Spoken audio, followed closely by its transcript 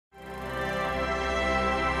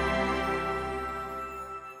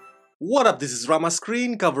What up, this is Rama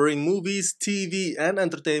Screen covering movies, TV, and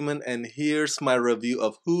entertainment, and here's my review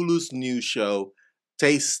of Hulu's new show,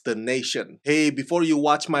 Taste the Nation. Hey, before you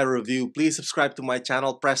watch my review, please subscribe to my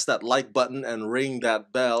channel, press that like button, and ring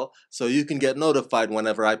that bell so you can get notified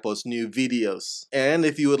whenever I post new videos. And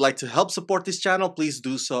if you would like to help support this channel, please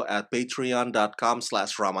do so at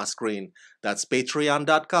patreon.com/ramascreen. That's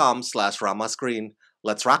patreon.com/ramascreen.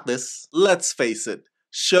 Let's rock this. Let's face it.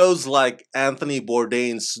 Shows like Anthony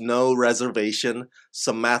Bourdain's No Reservation,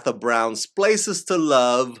 Samantha Brown's Places to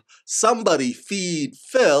Love, Somebody Feed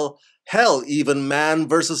Phil, hell, even Man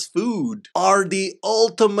vs. Food, are the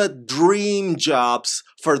ultimate dream jobs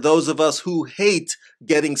for those of us who hate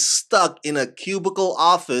getting stuck in a cubicle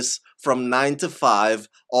office from 9 to 5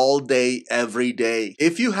 all day, every day.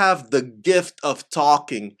 If you have the gift of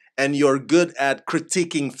talking and you're good at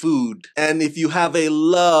critiquing food, and if you have a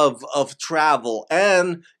love of travel,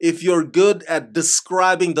 and if you're good at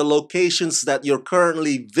describing the locations that you're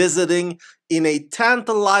currently visiting in a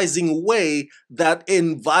tantalizing way that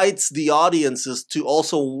invites the audiences to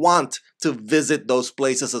also want to visit those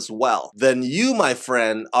places as well, then you, my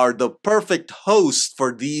friend, are the perfect host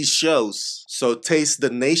for these shows. So Taste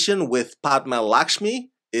the Nation with Padma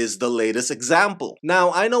Lakshmi is the latest example.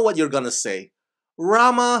 Now, I know what you're gonna say.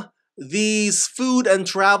 Rama, these food and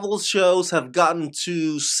travel shows have gotten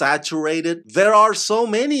too saturated. There are so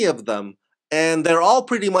many of them. And they're all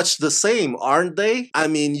pretty much the same, aren't they? I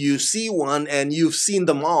mean, you see one and you've seen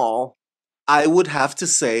them all. I would have to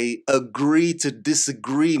say, agree to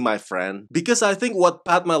disagree, my friend. Because I think what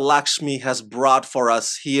Padma Lakshmi has brought for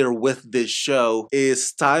us here with this show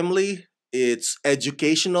is timely, it's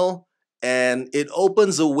educational, and it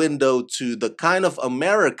opens a window to the kind of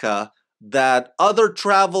America that other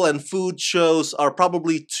travel and food shows are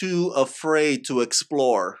probably too afraid to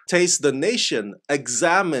explore. Taste the Nation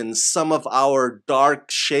examines some of our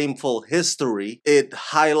dark, shameful history. It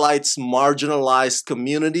highlights marginalized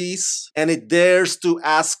communities, and it dares to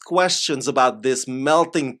ask questions about this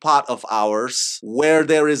melting pot of ours, where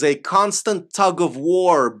there is a constant tug of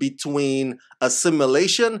war between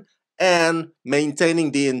assimilation and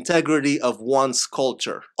maintaining the integrity of one's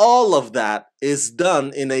culture. All of that is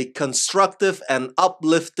done in a constructive and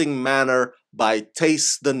uplifting manner by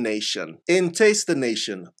Taste the Nation. In Taste the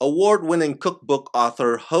Nation, award-winning cookbook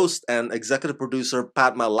author, host, and executive producer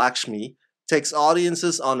Padma Lakshmi takes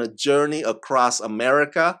audiences on a journey across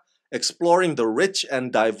America, exploring the rich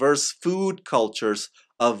and diverse food cultures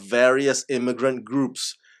of various immigrant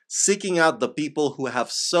groups, seeking out the people who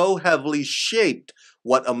have so heavily shaped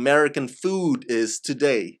what American food is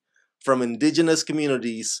today. From indigenous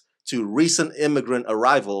communities to recent immigrant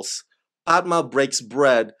arrivals, Padma breaks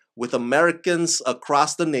bread with Americans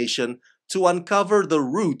across the nation to uncover the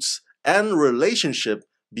roots and relationship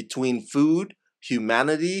between food,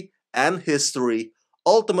 humanity, and history,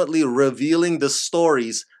 ultimately revealing the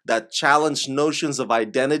stories that challenge notions of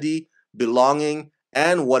identity, belonging,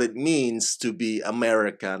 and what it means to be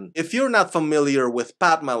American. If you're not familiar with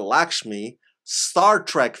Padma Lakshmi, Star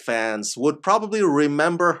Trek fans would probably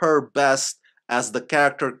remember her best as the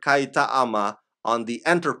character Kaita Ama on the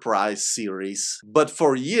Enterprise series. But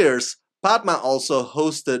for years, Padma also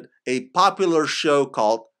hosted a popular show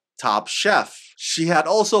called Top Chef. She had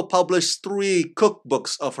also published 3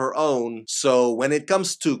 cookbooks of her own, so when it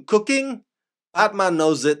comes to cooking, Padma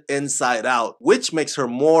knows it inside out, which makes her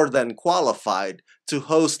more than qualified to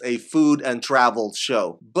host a food and travel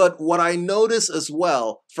show. But what I notice as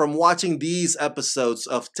well from watching these episodes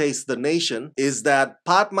of Taste the Nation is that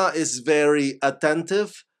Padma is very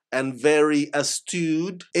attentive and very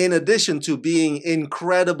astute. In addition to being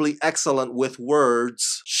incredibly excellent with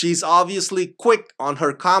words, she's obviously quick on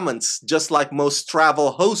her comments, just like most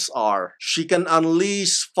travel hosts are. She can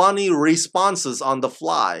unleash funny responses on the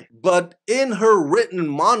fly. But in her written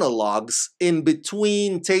monologues, in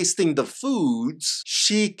between tasting the foods,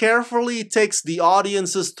 she carefully takes the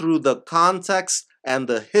audiences through the context and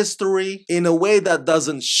the history in a way that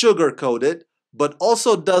doesn't sugarcoat it, but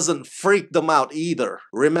also doesn't freak them out either.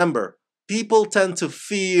 Remember, people tend to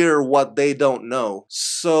fear what they don't know.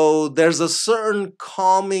 So there's a certain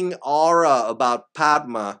calming aura about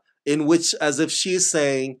Padma in which, as if she's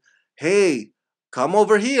saying, hey, come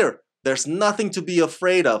over here. There's nothing to be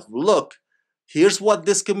afraid of. Look, here's what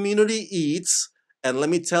this community eats, and let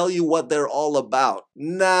me tell you what they're all about.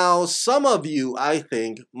 Now, some of you, I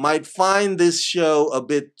think, might find this show a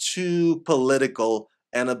bit too political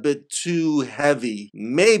and a bit too heavy.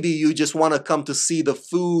 Maybe you just want to come to see the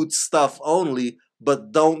food stuff only,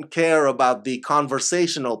 but don't care about the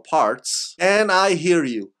conversational parts. And I hear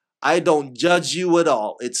you. I don't judge you at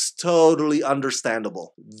all. It's totally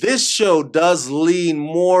understandable. This show does lean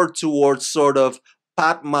more towards sort of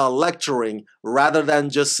Padma lecturing rather than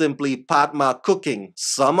just simply Padma cooking.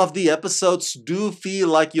 Some of the episodes do feel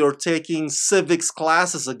like you're taking civics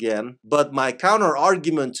classes again, but my counter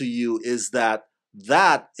argument to you is that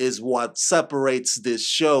is what separates this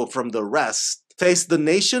show from the rest. Taste the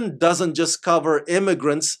Nation doesn't just cover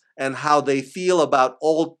immigrants and how they feel about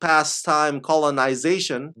old pastime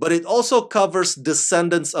colonization, but it also covers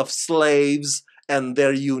descendants of slaves and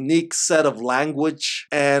their unique set of language.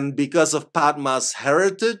 And because of Padma's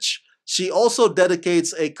heritage, she also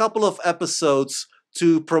dedicates a couple of episodes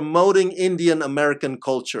to promoting Indian American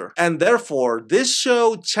culture. And therefore, this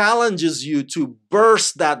show challenges you to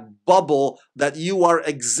burst that bubble that you are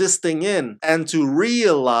existing in and to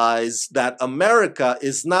realize that America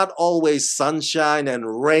is not always sunshine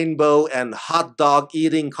and rainbow and hot dog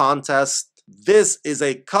eating contests. This is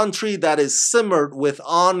a country that is simmered with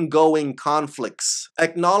ongoing conflicts.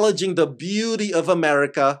 Acknowledging the beauty of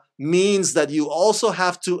America means that you also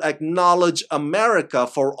have to acknowledge America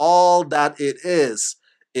for all that it is.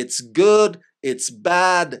 It's good, it's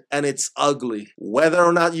bad, and it's ugly. Whether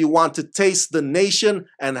or not you want to taste the nation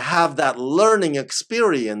and have that learning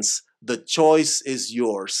experience, the choice is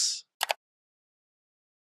yours.